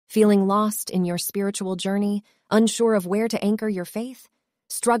Feeling lost in your spiritual journey, unsure of where to anchor your faith?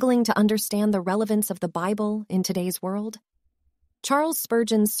 Struggling to understand the relevance of the Bible in today's world? Charles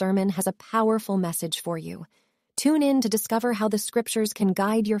Spurgeon's sermon has a powerful message for you. Tune in to discover how the Scriptures can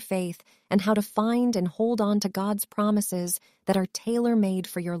guide your faith and how to find and hold on to God's promises that are tailor-made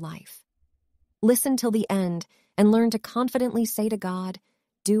for your life. Listen till the end and learn to confidently say to God,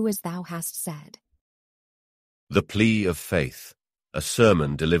 "Do as thou hast said." The-plea-of-faith, a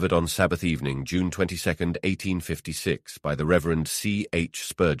sermon delivered on Sabbath evening, June 22, 1856, by the Reverend C. H.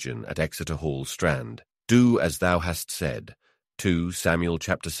 Spurgeon at Exeter Hall, Strand. Do as thou hast said. 2 Samuel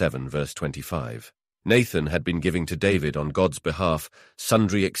chapter 7, verse 25. Nathan had been giving to David on God's behalf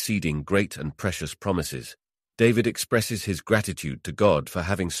sundry exceeding great and precious promises. David expresses his gratitude to God for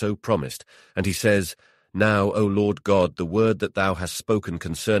having so promised, and he says, "Now, O Lord God, the word that thou hast spoken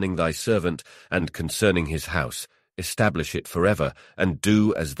concerning thy servant and concerning his house, establish it forever, and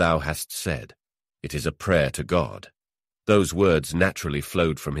do as thou hast said." It is a prayer to God. Those words naturally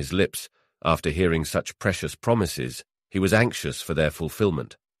flowed from his lips. After hearing such precious promises, he was anxious for their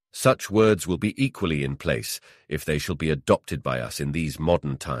fulfillment. Such words will be equally in place if they shall be adopted by us in these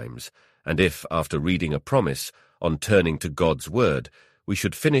modern times, and if, after reading a promise, on turning to God's word, we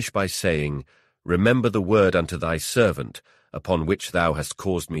should finish by saying, "Remember the word unto thy servant, upon which thou hast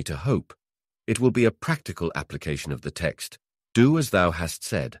caused me to hope." It will be a practical application of the text. Do as thou hast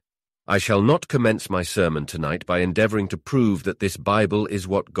said. I shall not commence my sermon tonight by endeavoring to prove that this Bible is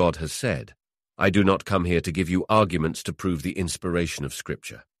what God has said. I do not come here to give you arguments to prove the inspiration of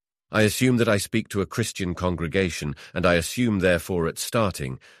Scripture. I assume that I speak to a Christian congregation, and I assume, therefore, at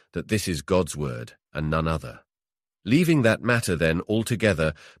starting, that this is God's word and none other. Leaving that matter, then,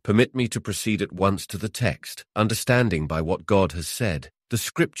 altogether, permit me to proceed at once to the text, understanding by what God has said, the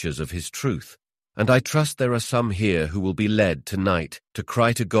Scriptures of his truth. And I trust there are some here who will be led tonight to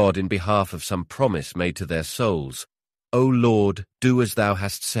cry to God in behalf of some promise made to their souls. O Lord, do as thou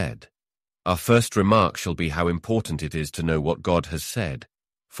hast said. Our first remark shall be how important it is to know what God has said.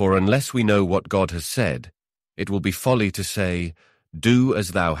 For unless we know what God has said, it will be folly to say, "Do as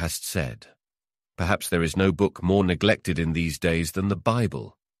thou hast said." Perhaps there is no book more neglected in these days than the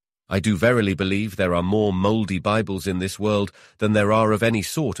Bible. I do verily believe there are more mouldy Bibles in this world than there are of any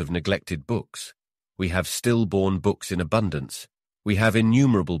sort of neglected books. We have stillborn books in abundance. We have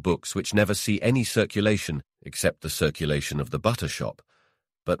innumerable books which never see any circulation except the circulation of the butter shop.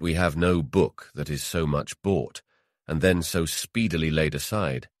 But we have no book that is so much bought, and then so speedily laid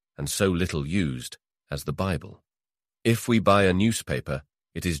aside, and so little used, as the Bible. If we buy a newspaper,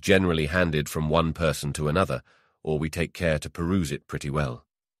 it is generally handed from one person to another, or we take care to peruse it pretty well.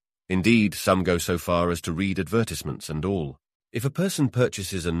 Indeed, some go so far as to read advertisements and all. If a person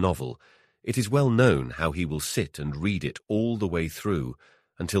purchases a novel, it is well known how he will sit and read it all the way through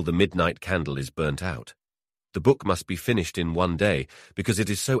until the midnight candle is burnt out. The book must be finished in one day because it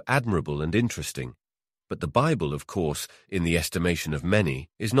is so admirable and interesting. But the Bible, of course, in the estimation of many,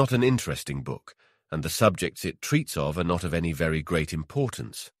 is not an interesting book, and the subjects it treats of are not of any very great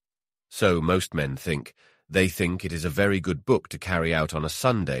importance. So most men think. They think it is a very good book to carry out on a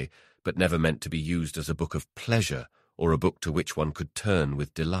Sunday, but never meant to be used as a book of pleasure or a book to which one could turn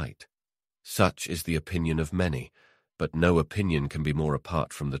with delight. Such is the opinion of many, but no opinion can be more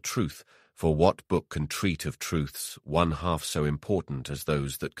apart from the truth, for what book can treat of truths one half so important as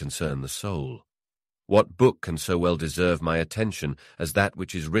those that concern the soul? What book can so well deserve my attention as that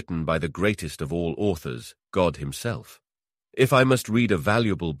which is written by the greatest of all authors, God himself? If I must read a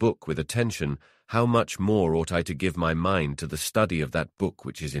valuable book with attention, how much more ought I to give my mind to the study of that book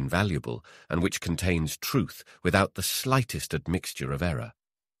which is invaluable, and which contains truth without the slightest admixture of error?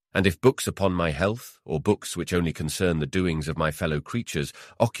 And if books upon my health, or books which only concern the doings of my fellow creatures,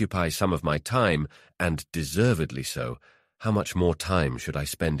 occupy some of my time, and deservedly so, how much more time should I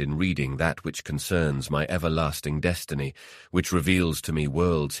spend in reading that which concerns my everlasting destiny, which reveals to me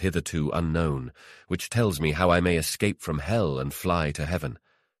worlds hitherto unknown, which tells me how I may escape from hell and fly to heaven?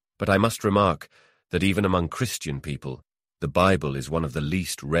 But I must remark that even among Christian people, the Bible is one of the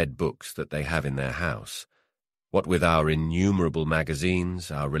least read books that they have in their house. What with our innumerable magazines,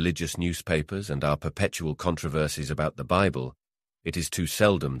 our religious newspapers, and our perpetual controversies about the Bible, it is too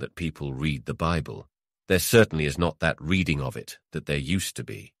seldom that people read the Bible. There certainly is not that reading of it that there used to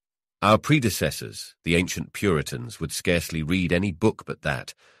be. Our predecessors, the ancient Puritans, would scarcely read any book but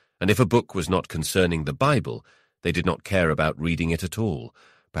that, and if a book was not concerning the Bible, they did not care about reading it at all.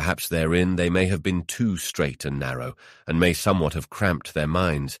 Perhaps therein they may have been too straight and narrow, and may somewhat have cramped their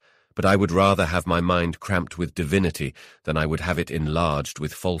minds, but I would rather have my mind cramped with divinity than I would have it enlarged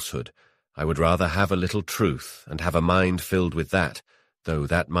with falsehood. I would rather have a little truth, and have a mind filled with that, though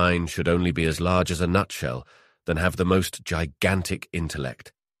that mind should only be as large as a nutshell, than have the most gigantic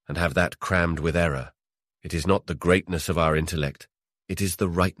intellect, and have that crammed with error. It is not the greatness of our intellect, it is the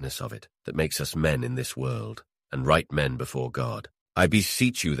rightness of it that makes us men in this world, and right men before God. I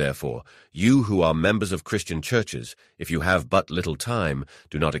beseech you, therefore, you who are members of Christian churches, if you have but little time,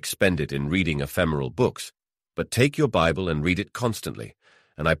 do not expend it in reading ephemeral books, but take your Bible and read it constantly.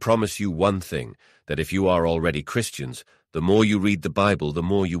 And I promise you one thing, that if you are already Christians, the more you read the Bible, the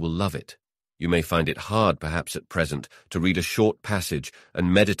more you will love it. You may find it hard, perhaps at present, to read a short passage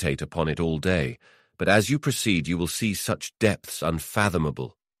and meditate upon it all day, but as you proceed you will see such depths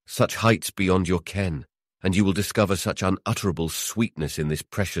unfathomable, such heights beyond your ken, and you will discover such unutterable sweetness in this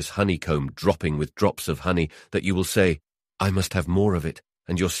precious honeycomb dropping with drops of honey that you will say, I must have more of it,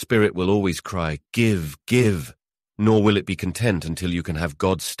 and your spirit will always cry, Give, give. Nor will it be content until you can have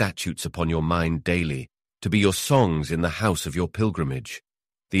God's statutes upon your mind daily, to be your songs in the house of your pilgrimage.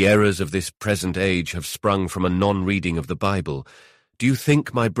 The errors of this present age have sprung from a non-reading of the Bible. Do you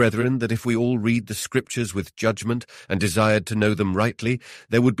think, my brethren, that if we all read the Scriptures with judgment and desired to know them rightly,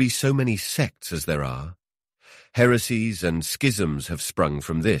 there would be so many sects as there are? Heresies and schisms have sprung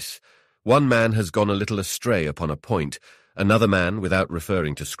from this. One man has gone a little astray upon a point. Another man, without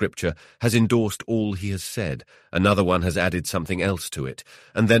referring to Scripture, has endorsed all he has said. Another one has added something else to it.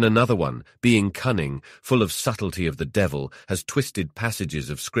 And then another one, being cunning, full of subtlety of the devil, has twisted passages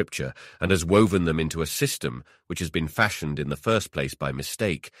of Scripture and has woven them into a system which has been fashioned in the first place by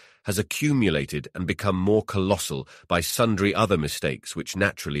mistake, has accumulated and become more colossal by sundry other mistakes which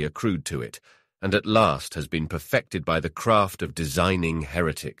naturally accrued to it, and at last has been perfected by the craft of designing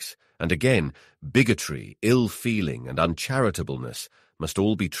heretics. And again, bigotry, ill-feeling, and uncharitableness must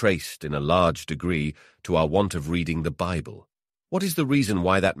all be traced in a large degree to our want of reading the Bible. What is the reason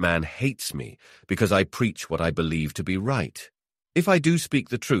why that man hates me? Because I preach what I believe to be right. If I do speak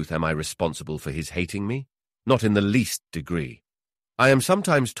the truth, am I responsible for his hating me? Not in the least degree. I am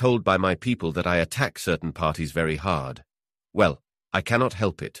sometimes told by my people that I attack certain parties very hard. Well, I cannot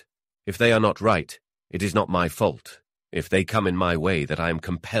help it. If they are not right, it is not my fault. If they come in my way, that I am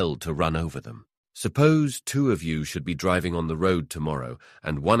compelled to run over them. Suppose two of you should be driving on the road tomorrow,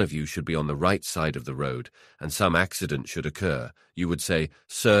 and one of you should be on the right side of the road, and some accident should occur. You would say,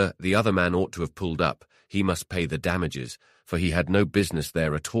 Sir, the other man ought to have pulled up. He must pay the damages, for he had no business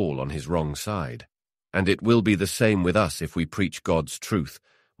there at all on his wrong side. And it will be the same with us if we preach God's truth.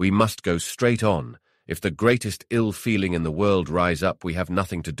 We must go straight on. If the greatest ill-feeling in the world rise up, we have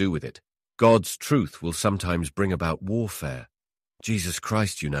nothing to do with it. God's truth will sometimes bring about warfare. Jesus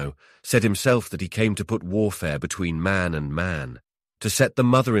Christ, you know, said himself that he came to put warfare between man and man, to set the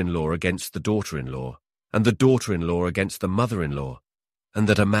mother-in-law against the daughter-in-law, and the daughter-in-law against the mother-in-law, and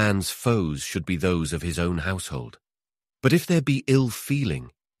that a man's foes should be those of his own household. But if there be ill-feeling,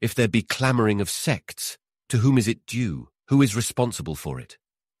 if there be clamoring of sects, to whom is it due? Who is responsible for it?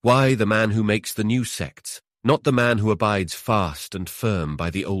 Why, the man who makes the new sects, not the man who abides fast and firm by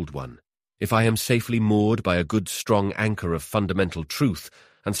the old one. If I am safely moored by a good strong anchor of fundamental truth,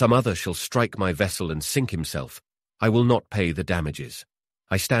 and some other shall strike my vessel and sink himself, I will not pay the damages.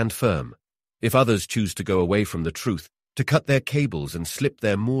 I stand firm. If others choose to go away from the truth, to cut their cables and slip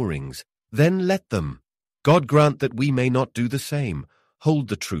their moorings, then let them. God grant that we may not do the same. Hold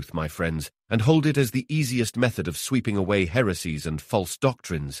the truth, my friends, and hold it as the easiest method of sweeping away heresies and false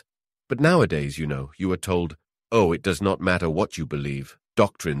doctrines. But nowadays, you know, you are told, oh, it does not matter what you believe,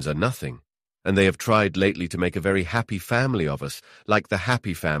 doctrines are nothing. And they have tried lately to make a very happy family of us, like the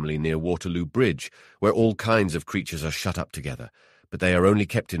happy family near Waterloo Bridge, where all kinds of creatures are shut up together, but they are only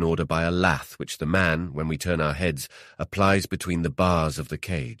kept in order by a lath which the man, when we turn our heads, applies between the bars of the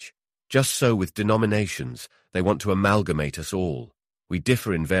cage. Just so with denominations, they want to amalgamate us all. We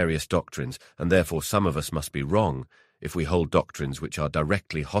differ in various doctrines, and therefore some of us must be wrong if we hold doctrines which are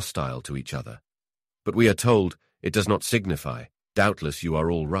directly hostile to each other. But we are told, it does not signify, doubtless you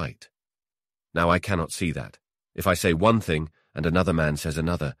are all right. Now I cannot see that. If I say one thing, and another man says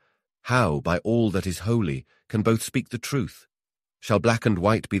another, how, by all that is holy, can both speak the truth? Shall black and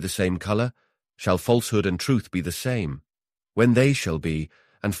white be the same colour? Shall falsehood and truth be the same? When they shall be,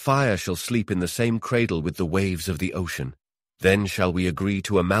 and fire shall sleep in the same cradle with the waves of the ocean, then shall we agree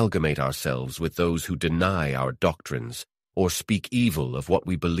to amalgamate ourselves with those who deny our doctrines, or speak evil of what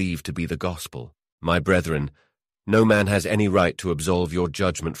we believe to be the gospel. My brethren, no man has any right to absolve your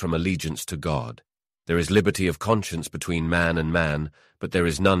judgment from allegiance to God. There is liberty of conscience between man and man, but there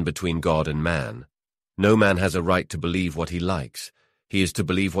is none between God and man. No man has a right to believe what he likes. He is to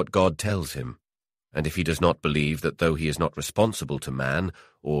believe what God tells him. And if he does not believe that though he is not responsible to man,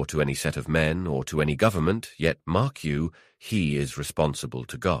 or to any set of men, or to any government, yet mark you, he is responsible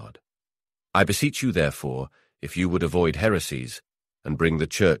to God. I beseech you, therefore, if you would avoid heresies, and bring the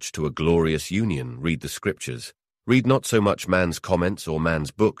church to a glorious union, read the Scriptures. Read not so much man's comments or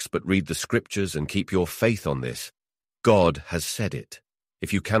man's books, but read the Scriptures and keep your faith on this. God has said it.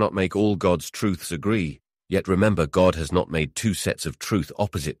 If you cannot make all God's truths agree, yet remember God has not made two sets of truth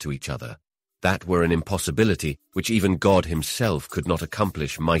opposite to each other. That were an impossibility which even God himself could not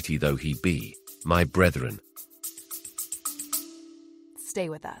accomplish, mighty though he be. My brethren. Stay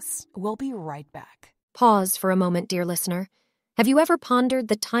with us. We'll be right back. Pause for a moment, dear listener. Have you ever pondered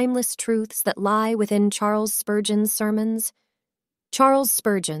the timeless truths that lie within Charles Spurgeon's sermons? Charles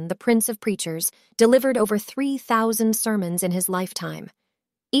Spurgeon, the Prince of Preachers, delivered over 3,000 sermons in his lifetime.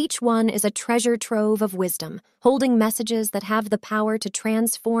 Each one is a treasure trove of wisdom, holding messages that have the power to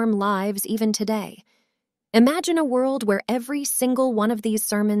transform lives even today. Imagine a world where every single one of these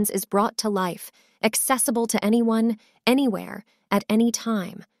sermons is brought to life, accessible to anyone, anywhere, at any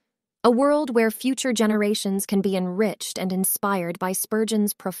time. A world where future generations can be enriched and inspired by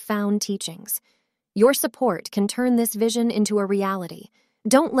Spurgeon's profound teachings. Your support can turn this vision into a reality.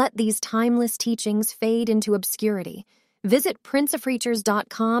 Don't let these timeless teachings fade into obscurity. Visit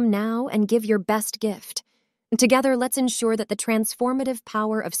princeofpreachers.com now and give your best gift. Together, let's ensure that the transformative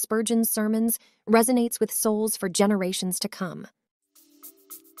power of Spurgeon's sermons resonates with souls for generations to come.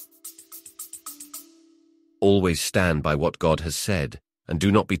 Always stand by what God has said, and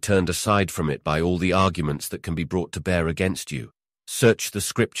do not be turned aside from it by all the arguments that can be brought to bear against you. Search the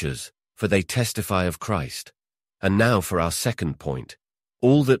Scriptures, for they testify of Christ. And now for our second point.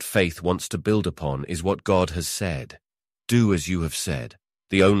 All that faith wants to build upon is what God has said. Do as you have said.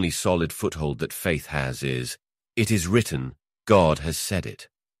 The only solid foothold that faith has is, it is written, God has said it.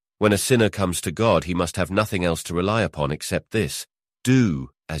 When a sinner comes to God, he must have nothing else to rely upon except this, do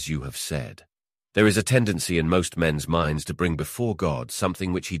as you have said. There is a tendency in most men's minds to bring before God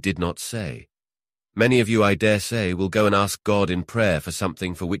something which he did not say. Many of you, I dare say, will go and ask God in prayer for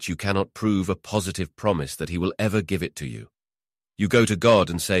something for which you cannot prove a positive promise that he will ever give it to you. You go to God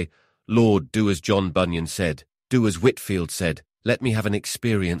and say, Lord, do as John Bunyan said, do as Whitfield said, let me have an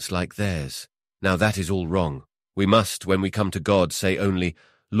experience like theirs. Now that is all wrong. We must, when we come to God, say only,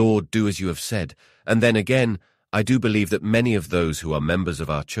 Lord, do as you have said. And then again, I do believe that many of those who are members of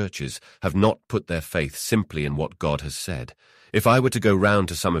our churches have not put their faith simply in what God has said. If I were to go round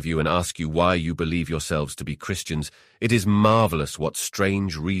to some of you and ask you why you believe yourselves to be Christians, it is marvelous what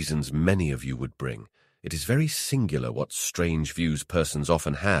strange reasons many of you would bring. It is very singular what strange views persons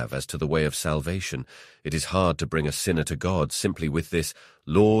often have as to the way of salvation. It is hard to bring a sinner to God simply with this,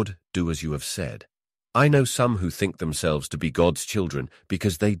 Lord, do as you have said. I know some who think themselves to be God's children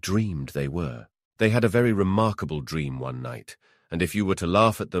because they dreamed they were. They had a very remarkable dream one night, and if you were to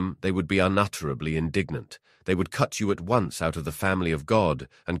laugh at them, they would be unutterably indignant. They would cut you at once out of the family of God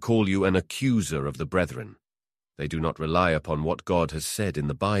and call you an accuser of the brethren. They do not rely upon what God has said in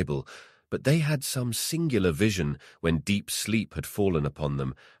the Bible, but they had some singular vision when deep sleep had fallen upon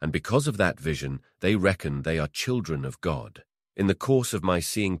them, and because of that vision, they reckon they are children of God. In the course of my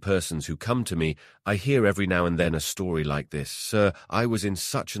seeing persons who come to me, I hear every now and then a story like this. Sir, I was in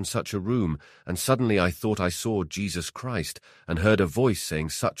such and such a room, and suddenly I thought I saw Jesus Christ, and heard a voice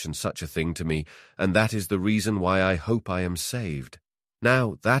saying such and such a thing to me, and that is the reason why I hope I am saved.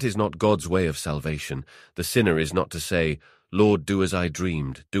 Now, that is not God's way of salvation. The sinner is not to say, Lord, do as I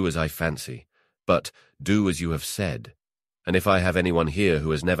dreamed, do as I fancy, but do as you have said. And if I have anyone here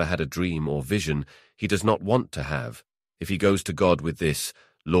who has never had a dream or vision, he does not want to have. If he goes to God with this,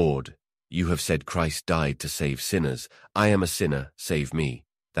 Lord, you have said Christ died to save sinners. I am a sinner, save me.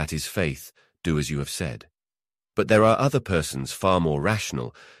 That is faith, do as you have said. But there are other persons far more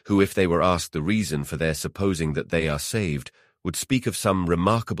rational, who if they were asked the reason for their supposing that they are saved, would speak of some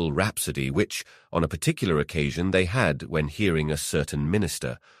remarkable rhapsody which, on a particular occasion, they had when hearing a certain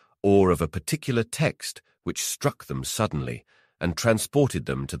minister, or of a particular text which struck them suddenly, and transported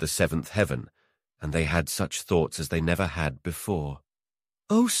them to the seventh heaven, and they had such thoughts as they never had before.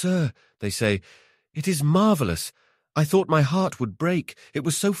 "Oh, sir," they say, "it is marvelous. I thought my heart would break. It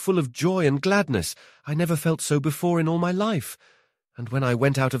was so full of joy and gladness. I never felt so before in all my life. And when I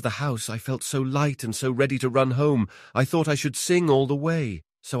went out of the house, I felt so light and so ready to run home, I thought I should sing all the way,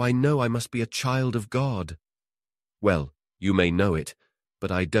 so I know I must be a child of God." Well, you may know it, but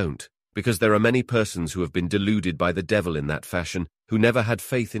I don't, because there are many persons who have been deluded by the devil in that fashion, who never had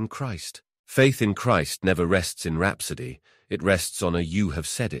faith in Christ. Faith in Christ never rests in rhapsody. It rests on a "you have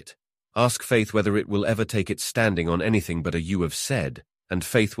said it." Ask faith whether it will ever take its standing on anything but a "you have said," and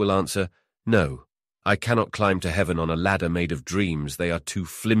faith will answer, "No, I cannot climb to heaven on a ladder made of dreams. They are too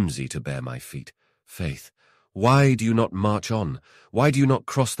flimsy to bear my feet. Faith, why do you not march on? Why do you not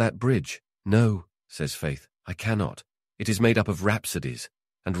cross that bridge? No, says Faith, I cannot. It is made up of rhapsodies,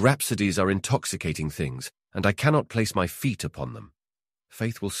 and rhapsodies are intoxicating things, and I cannot place my feet upon them.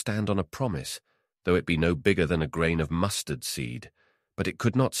 Faith will stand on a promise, though it be no bigger than a grain of mustard seed, but it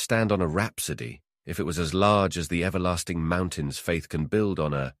could not stand on a rhapsody if it was as large as the everlasting mountains faith can build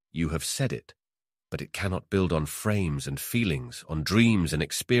on a "you have said it." But it cannot build on frames and feelings, on dreams and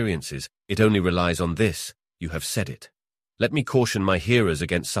experiences. It only relies on this, "you have said it." Let me caution my hearers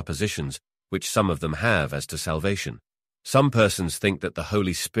against suppositions, which some of them have as to salvation. Some persons think that the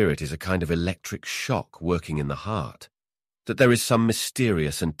Holy Spirit is a kind of electric shock working in the heart, that there is some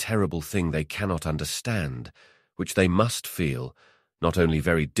mysterious and terrible thing they cannot understand, which they must feel, not only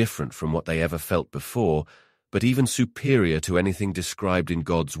very different from what they ever felt before, but even superior to anything described in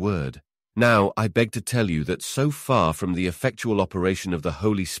God's Word. Now, I beg to tell you that so far from the effectual operation of the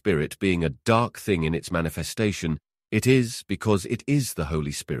Holy Spirit being a dark thing in its manifestation, it is, because it is the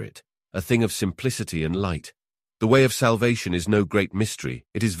Holy Spirit, a thing of simplicity and light. The way of salvation is no great mystery.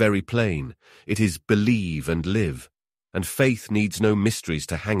 It is very plain. It is believe and live. And faith needs no mysteries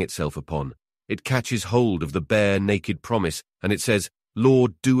to hang itself upon. It catches hold of the bare, naked promise, and it says,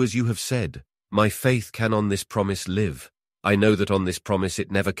 "Lord, do as you have said. My faith can on this promise live. I know that on this promise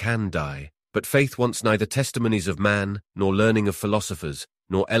it never can die." But faith wants neither testimonies of man, nor learning of philosophers,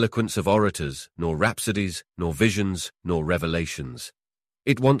 nor eloquence of orators, nor rhapsodies, nor visions, nor revelations.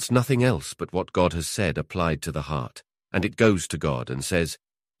 It wants nothing else but what God has said applied to the heart, and it goes to God and says,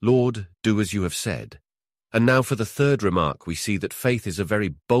 "Lord, do as you have said." And now for the third remark, we see that faith is a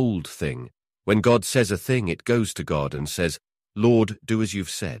very bold thing. When God says a thing, it goes to God and says, "Lord, do as you've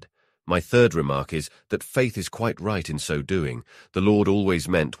said." My third remark is that faith is quite right in so doing. The Lord always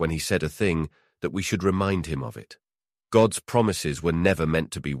meant when he said a thing that we should remind him of it. God's promises were never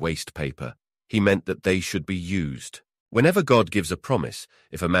meant to be waste paper. He meant that they should be used. Whenever God gives a promise,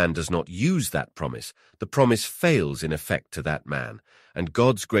 if a man does not use that promise, the promise fails in effect to that man, and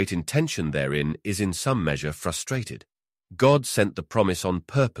God's great intention therein is in some measure frustrated. God sent the promise on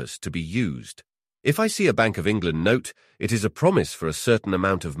purpose to be used. If I see a Bank of England note, it is a promise for a certain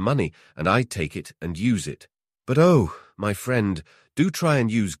amount of money, and I take it and use it. But oh, my friend, do try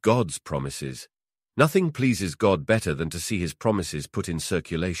and use God's promises. Nothing pleases God better than to see his promises put in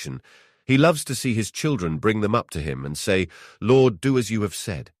circulation. He loves to see his children bring them up to him and say, "Lord, do as you have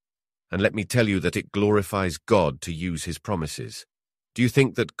said." And let me tell you that it glorifies God to use his promises. Do you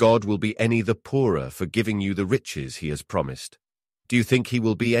think that God will be any the poorer for giving you the riches he has promised? Do you think he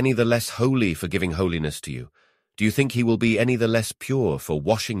will be any the less holy for giving holiness to you? Do you think he will be any the less pure for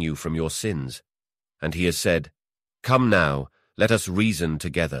washing you from your sins? And he has said, "Come now, let us reason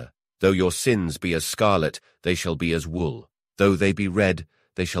together. Though your sins be as scarlet, they shall be as wool. Though they be red,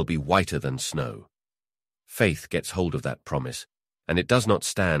 they shall be whiter than snow." Faith gets hold of that promise, and it does not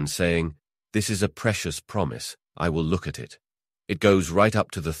stand saying, "This is a precious promise, I will look at it." It goes right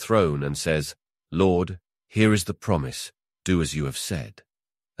up to the throne and says, "Lord, here is the promise, do as you have said."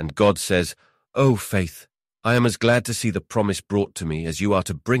 And God says, "Oh, faith, I am as glad to see the promise brought to me as you are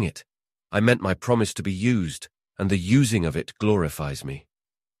to bring it. I meant my promise to be used, and the using of it glorifies me.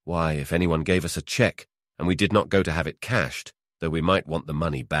 Why, if anyone gave us a check, and we did not go to have it cashed, though we might want the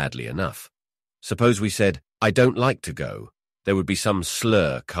money badly enough. Suppose we said, 'I don't like to go,' there would be some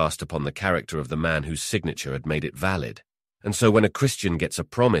slur cast upon the character of the man whose signature had made it valid. And so when a Christian gets a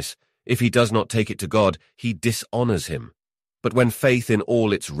promise, if he does not take it to God, he dishonors him. But when faith in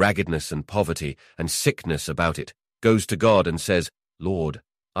all its raggedness and poverty and sickness about it goes to God and says, 'Lord,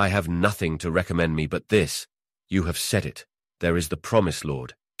 I have nothing to recommend me but this. You have said it. There is the promise,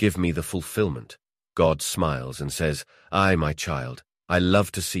 Lord. Give me the fulfillment.' God smiles and says, 'Aye, my child, I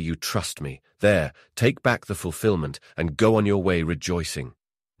love to see you trust me. There, take back the fulfillment and go on your way rejoicing.'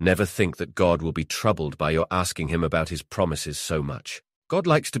 Never think that God will be troubled by your asking him about his promises so much. God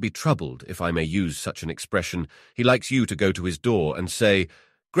likes to be troubled, if I may use such an expression. He likes you to go to his door and say,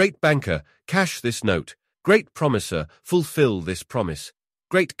 'Great banker, cash this note. Great promiser, fulfill this promise.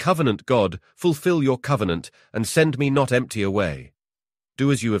 Great covenant God, fulfill your covenant, and send me not empty away.'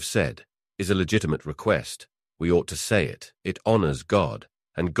 Do as you have said is a legitimate request. We ought to say it. It honors God,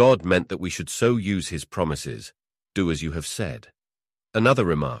 and God meant that we should so use his promises. Do as you have said." Another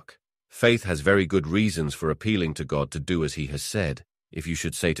remark. Faith has very good reasons for appealing to God to do as he has said. If you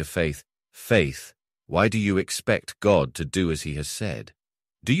should say to faith, "Faith, why do you expect God to do as he has said?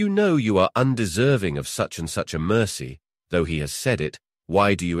 Do you know you are undeserving of such and such a mercy? Though he has said it,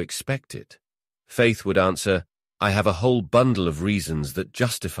 why do you expect it?" Faith would answer, "I have a whole bundle of reasons that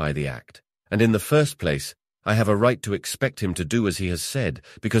justify the act, And in the first place, I have a right to expect him to do as he has said,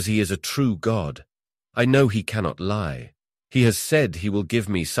 because he is a true God. I know he cannot lie. He has said he will give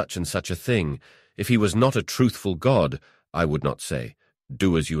me such and such a thing. If he was not a truthful God, I would not say,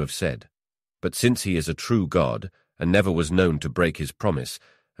 do as you have said. But since he is a true God, and never was known to break his promise,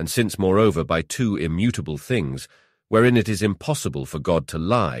 and since, moreover, by two immutable things, wherein it is impossible for God to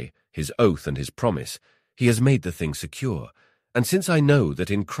lie, his oath and his promise, he has made the thing secure. And since I know that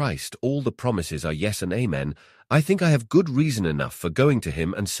in Christ all the promises are yes and amen, I think I have good reason enough for going to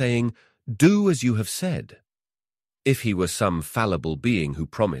him and saying, do as you have said. If he were some fallible being who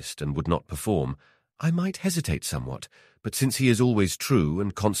promised and would not perform, I might hesitate somewhat, but since he is always true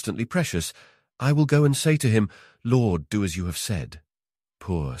and constantly precious, I will go and say to him, Lord, do as you have said.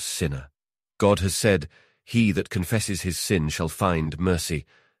 Poor sinner! God has said, he that confesses his sin shall find mercy.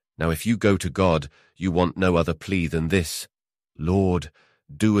 Now if you go to God, you want no other plea than this. Lord,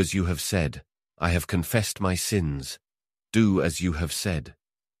 do as you have said. I have confessed my sins. Do as you have said.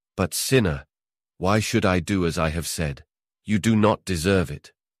 But sinner, why should I do as I have said? You do not deserve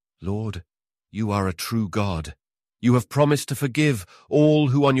it. Lord, you are a true God. You have promised to forgive all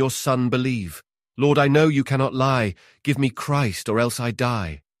who on your Son believe. Lord, I know you cannot lie. Give me Christ, or else I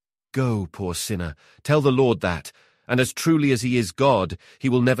die. Go, poor sinner, tell the Lord that, and as truly as he is God, he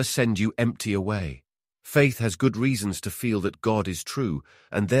will never send you empty away. Faith has good reasons to feel that God is true,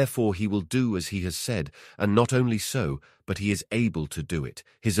 and therefore he will do as he has said, and not only so, but he is able to do it.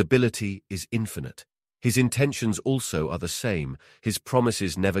 His ability is infinite. His intentions also are the same. His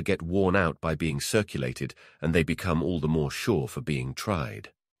promises never get worn out by being circulated, and they become all the more sure for being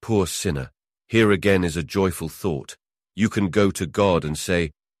tried. Poor sinner, here again is a joyful thought. You can go to God and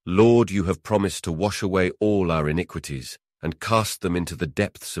say, Lord, you have promised to wash away all our iniquities, and cast them into the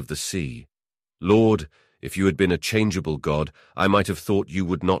depths of the sea. Lord, if you had been a changeable God, I might have thought you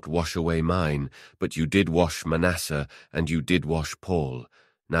would not wash away mine, but you did wash Manasseh, and you did wash Paul.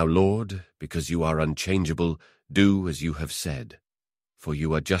 Now, Lord, because you are unchangeable, do as you have said. For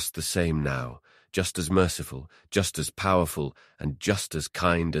you are just the same now, just as merciful, just as powerful, and just as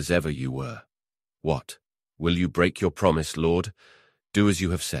kind as ever you were. What? Will you break your promise, Lord? Do as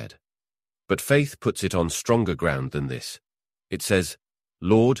you have said. But faith puts it on stronger ground than this. It says,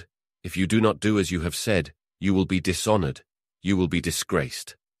 Lord, if you do not do as you have said, you will be dishonored, you will be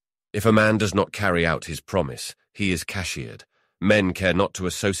disgraced. If a man does not carry out his promise, he is cashiered. Men care not to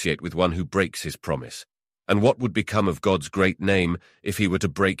associate with one who breaks his promise. And what would become of God's great name if he were to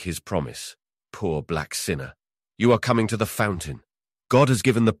break his promise? Poor black sinner, you are coming to the fountain. God has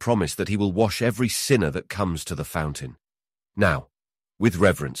given the promise that he will wash every sinner that comes to the fountain. Now, with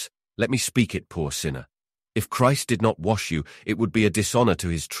reverence, let me speak it, poor sinner. If Christ did not wash you, it would be a dishonor to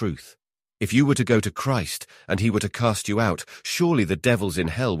his truth. If you were to go to Christ, and he were to cast you out, surely the devils in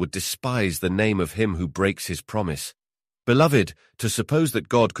hell would despise the name of him who breaks his promise. Beloved, to suppose that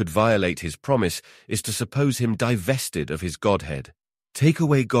God could violate his promise is to suppose him divested of his Godhead. Take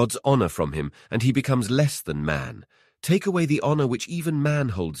away God's honor from him, and he becomes less than man. Take away the honor which even man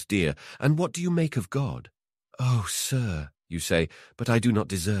holds dear, and what do you make of God? Oh, sir, you say, but I do not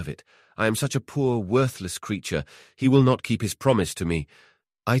deserve it. I am such a poor, worthless creature. He will not keep his promise to me.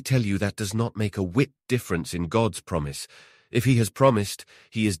 I tell you that does not make a whit difference in God's promise. If he has promised,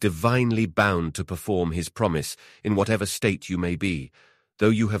 he is divinely bound to perform his promise in whatever state you may be. Though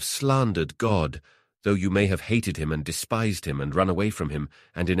you have slandered God, though you may have hated him and despised him and run away from him,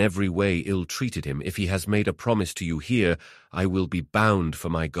 and in every way ill-treated him, if he has made a promise to you here, I will be bound for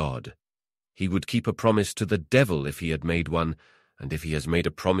my God. He would keep a promise to the devil if he had made one, and if he has made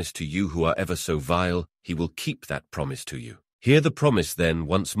a promise to you who are ever so vile, he will keep that promise to you. Hear the promise then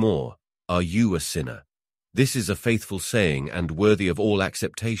once more. Are you a sinner? This is a faithful saying and worthy of all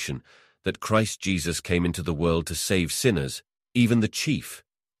acceptation, that Christ Jesus came into the world to save sinners, even the chief.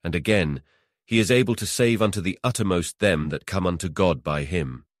 And again, he is able to save unto the uttermost them that come unto God by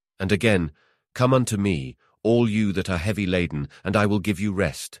him. And again, come unto me, all you that are heavy laden, and I will give you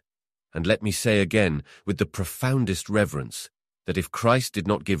rest. And let me say again, with the profoundest reverence, that if Christ did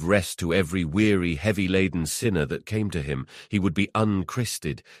not give rest to every weary, heavy-laden sinner that came to him, he would be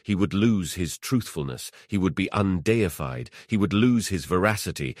unchristed, he would lose his truthfulness, he would be undeified, he would lose his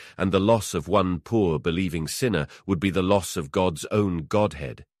veracity, and the loss of one poor, believing sinner would be the loss of God's own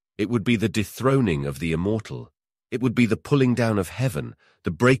Godhead. It would be the dethroning of the immortal. It would be the pulling down of heaven, the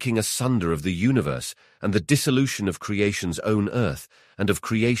breaking asunder of the universe, and the dissolution of creation's own earth, and of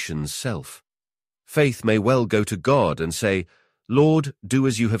creation's self. Faith may well go to God and say, Lord, do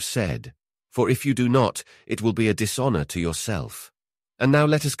as you have said, for if you do not, it will be a dishonor to yourself. And now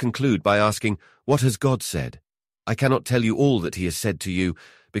let us conclude by asking, what has God said? I cannot tell you all that he has said to you,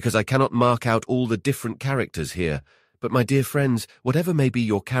 because I cannot mark out all the different characters here. But my dear friends, whatever may be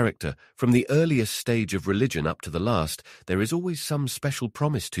your character, from the earliest stage of religion up to the last, there is always some special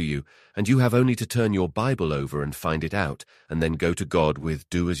promise to you, and you have only to turn your Bible over and find it out, and then go to God with,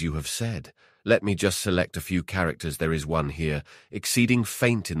 "Do as you have said." Let me just select a few characters. There is one here, exceeding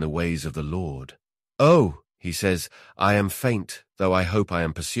faint in the ways of the Lord. "Oh," he says, "I am faint, though I hope I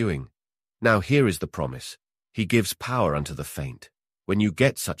am pursuing." Now here is the promise. He gives power unto the faint. When you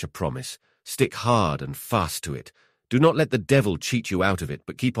get such a promise, stick hard and fast to it. Do not let the devil cheat you out of it,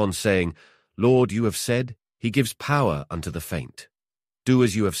 but keep on saying, "Lord, you have said, he gives power unto the faint." Do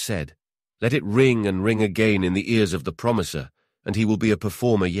as you have said. Let it ring and ring again in the ears of the promiser, and he will be a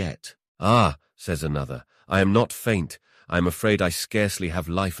performer yet. "Ah," says another, "I am not faint. I am afraid I scarcely have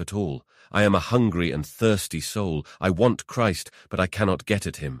life at all. I am a hungry and thirsty soul. I want Christ, but I cannot get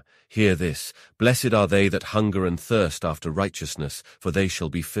at him. Hear this, blessed are they that hunger and thirst after righteousness, for they shall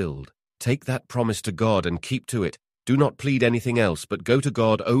be filled." Take that promise to God and keep to it. Do not plead anything else, but go to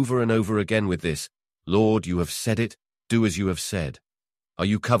God over and over again with this. "Lord, you have said it. Do as you have said." Are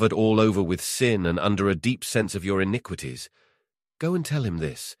you covered all over with sin and under a deep sense of your iniquities? Go and tell him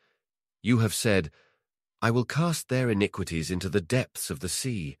this. You have said, "I will cast their iniquities into the depths of the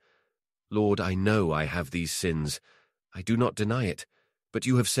sea." Lord, I know I have these sins. I do not deny it. But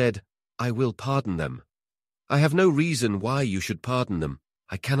you have said, "I will pardon them." I have no reason why you should pardon them.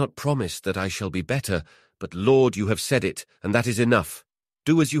 I cannot promise that I shall be better, but Lord, you have said it, and that is enough.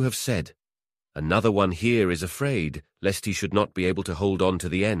 Do as you have said. Another one here is afraid, lest he should not be able to hold on to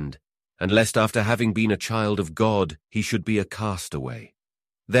the end, and lest after having been a child of God, he should be a castaway.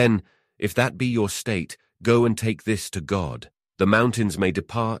 Then, if that be your state, go and take this to God. The mountains may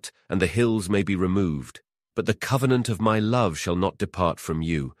depart, and the hills may be removed, but the covenant of my love shall not depart from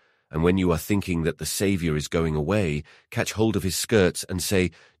you. And when you are thinking that the Saviour is going away, catch hold of his skirts and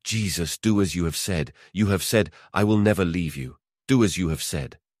say, "Jesus, do as you have said. You have said, I will never leave you. Do as you have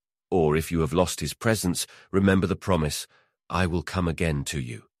said." Or if you have lost his presence, remember the promise, "I will come again to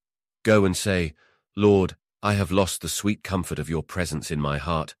you." Go and say, "Lord, I have lost the sweet comfort of your presence in my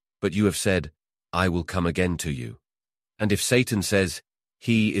heart, but you have said, I will come again to you." And if Satan says,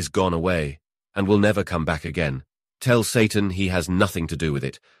 "He is gone away, and will never come back again," tell Satan he has nothing to do with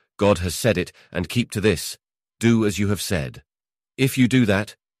it. God has said it, and keep to this. Do as you have said. If you do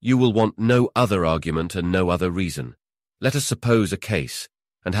that, you will want no other argument and no other reason. Let us suppose a case,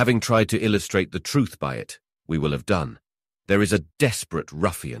 and having tried to illustrate the truth by it, we will have done. There is a desperate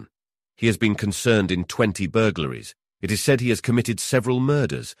ruffian. He has been concerned in 20 burglaries. It is said he has committed several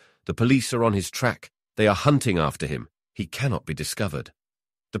murders. The police are on his track. They are hunting after him. He cannot be discovered.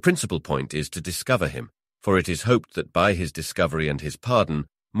 The principal point is to discover him, for it is hoped that by his discovery and his pardon,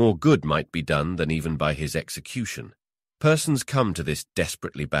 more good might be done than even by his execution. Persons come to this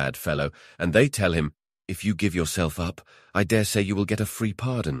desperately bad fellow, and they tell him, "If you give yourself up, I dare say you will get a free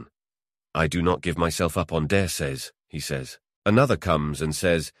pardon." "I do not give myself up on dare says," he says. Another comes and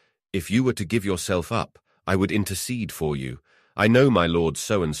says, "If you were to give yourself up, I would intercede for you. I know my lord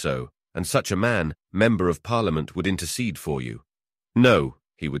so-and-so, and such a man, member of Parliament, would intercede for you." "No,"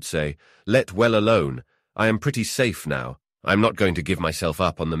 he would say, "let well alone. I am pretty safe now. I am not going to give myself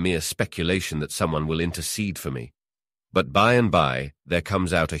up on the mere speculation that someone will intercede for me." But by and by there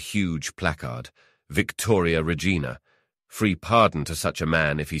comes out a huge placard, "Victoria Regina, free pardon to such a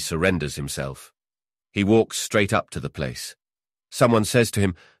man if he surrenders himself." He walks straight up to the place. Someone says to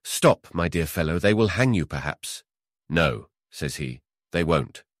him, "Stop, my dear fellow, they will hang you perhaps." "No," says he, "they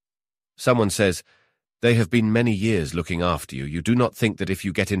won't." Someone says, "They have been many years looking after you. You do not think that if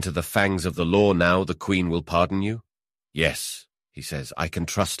you get into the fangs of the law now, the Queen will pardon you?" "Yes," he says, "I can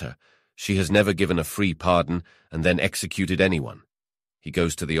trust her. She has never given a free pardon and then executed anyone." He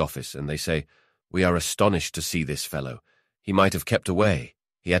goes to the office, and they say, "We are astonished to see this fellow. He might have kept away.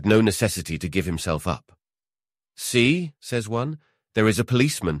 He had no necessity to give himself up." "See," says one, "there is a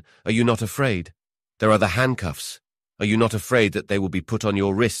policeman. Are you not afraid? There are the handcuffs. Are you not afraid that they will be put on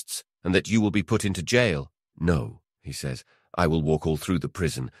your wrists and that you will be put into jail?" "No," he says, "I will walk all through the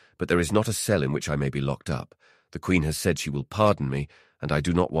prison, but there is not a cell in which I may be locked up. The Queen has said she will pardon me, and I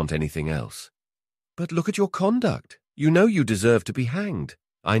do not want anything else." "But look at your conduct. You know you deserve to be hanged."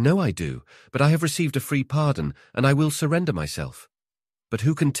 "I know I do, but I have received a free pardon, and I will surrender myself." "But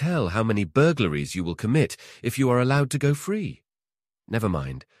who can tell how many burglaries you will commit if you are allowed to go free?" "Never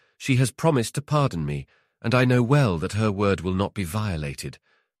mind. She has promised to pardon me, and I know well that her word will not be violated.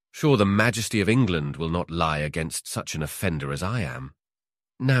 Sure, the Majesty of England will not lie against such an offender as I am."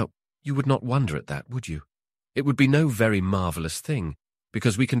 Now, you would not wonder at that, would you? It would be no very marvellous thing,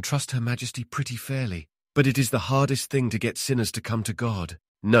 because we can trust Her Majesty pretty fairly. But it is the hardest thing to get sinners to come to God.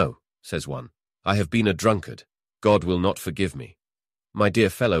 "No," says one, "I have been a drunkard. God will not forgive me." "My dear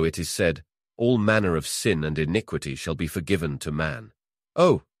fellow, it is said, 'All manner of sin and iniquity shall be forgiven to man.'"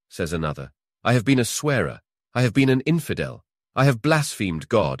 "Oh," says another, "I have been a swearer. I have been an infidel. I have blasphemed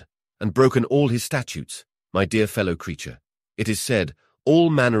God and broken all his statutes." "My dear fellow creature, it is said, 'All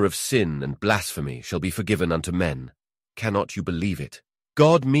manner of sin and blasphemy shall be forgiven unto men.' Cannot you believe it?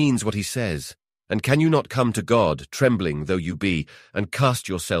 God means what he says. And can you not come to God, trembling though you be, and cast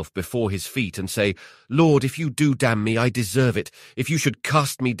yourself before his feet and say, 'Lord, if you do damn me, I deserve it. If you should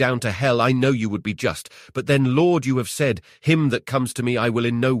cast me down to hell, I know you would be just. But then, Lord, you have said, him that comes to me I will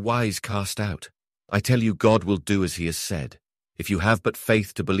in no wise cast out.' I tell you, God will do as he has said. If you have but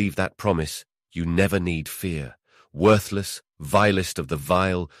faith to believe that promise, you never need fear. Worthless, vilest of the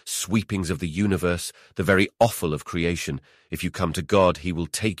vile, sweepings of the universe, the very offal of creation, if you come to God, he will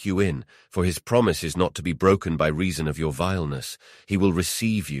take you in, for his promise is not to be broken by reason of your vileness. He will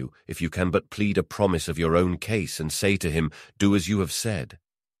receive you, if you can but plead a promise of your own case and say to him, 'Do as you have said.'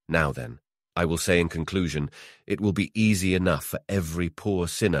 Now then, I will say in conclusion, it will be easy enough for every poor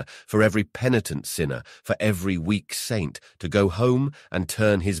sinner, for every penitent sinner, for every weak saint to go home and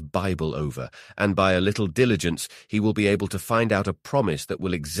turn his Bible over, and by a little diligence he will be able to find out a promise that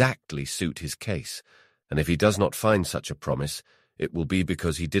will exactly suit his case. And if he does not find such a promise, it will be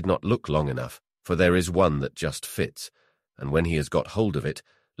because he did not look long enough, for there is one that just fits. And when he has got hold of it,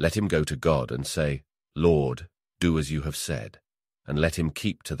 let him go to God and say, 'Lord, do as you have said,' and let him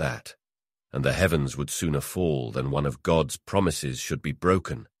keep to that. And the heavens would sooner fall than one of God's promises should be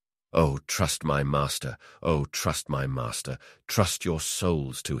broken. Oh, trust my Master. Oh, trust my Master. Trust your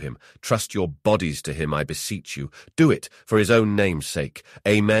souls to him. Trust your bodies to him, I beseech you. Do it for his own name's sake.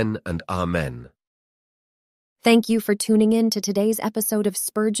 Amen and amen. Thank you for tuning in to today's episode of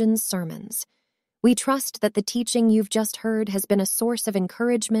Spurgeon's Sermons. We trust that the teaching you've just heard has been a source of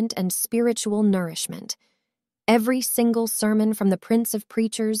encouragement and spiritual nourishment. Every single sermon from the Prince of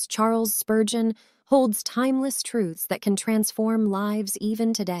Preachers, Charles Spurgeon, holds timeless truths that can transform lives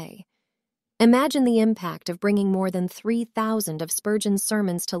even today. Imagine the impact of bringing more than 3,000 of Spurgeon's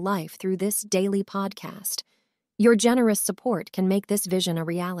sermons to life through this daily podcast. Your generous support can make this vision a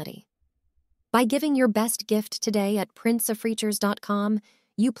reality. By giving your best gift today at princeofpreachers.com,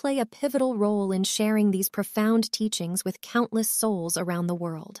 you play a pivotal role in sharing these profound teachings with countless souls around the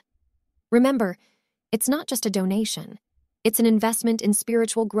world. Remember, it's not just a donation. It's an investment in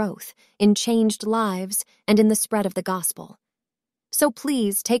spiritual growth, in changed lives, and in the spread of the gospel. So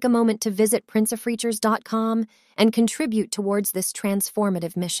please take a moment to visit princeofpreachers.com and contribute towards this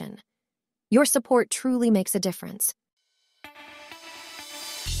transformative mission. Your support truly makes a difference,